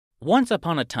Once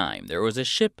upon a time, there was a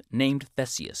ship named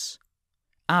Theseus.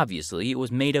 Obviously, it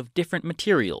was made of different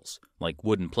materials, like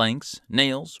wooden planks,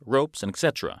 nails, ropes, and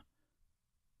etc.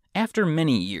 After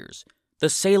many years, the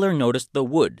sailor noticed the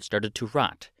wood started to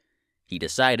rot. He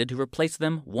decided to replace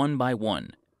them one by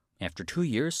one. After 2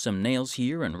 years, some nails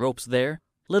here and ropes there,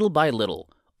 little by little,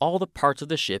 all the parts of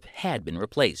the ship had been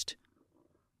replaced.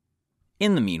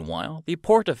 In the meanwhile, the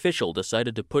port official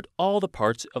decided to put all the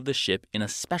parts of the ship in a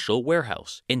special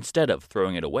warehouse, instead of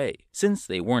throwing it away, since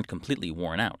they weren't completely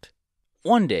worn out.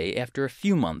 One day, after a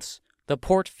few months, the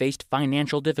port faced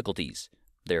financial difficulties.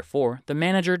 Therefore, the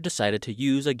manager decided to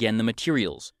use again the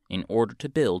materials in order to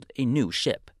build a new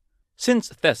ship. Since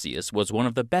Theseus was one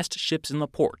of the best ships in the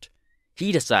port,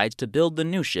 he decides to build the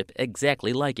new ship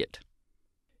exactly like it.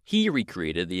 He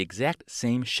recreated the exact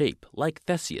same shape like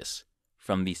Theseus,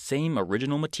 from the same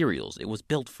original materials it was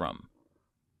built from.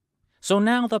 So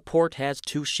now the port has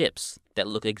 2 ships that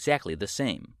look exactly the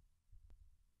same.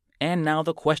 And now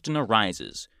the question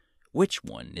arises, which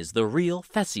one is the real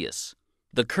Theseus?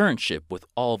 The current ship with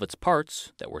all of its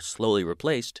parts that were slowly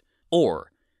replaced,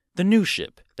 or the new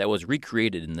ship that was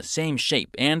recreated in the same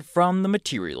shape and from the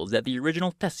materials that the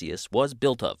original Theseus was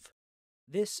built of?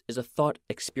 This is a thought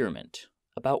experiment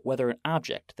about whether an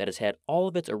object that has had all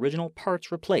of its original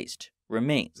parts replaced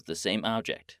remains the same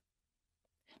object.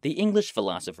 The English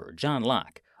philosopher John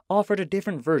Locke offered a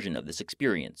different version of this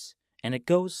experience, and it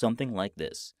goes something like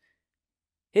this.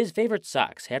 His favorite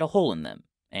socks had a hole in them,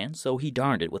 and so he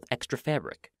darned it with extra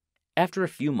fabric. After a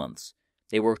few months,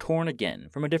 they were torn again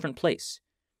from a different place,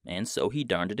 and so he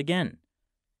darned it again.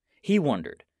 He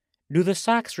wondered, do the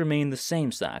socks remain the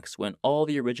same socks when all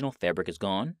the original fabric is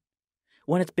gone?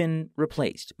 When it's been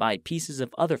replaced by pieces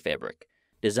of other fabric,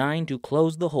 designed to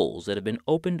close the holes that have been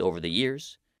opened over the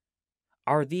years?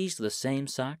 Are these the same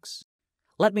socks?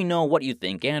 Let me know what you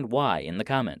think and why in the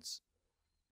comments.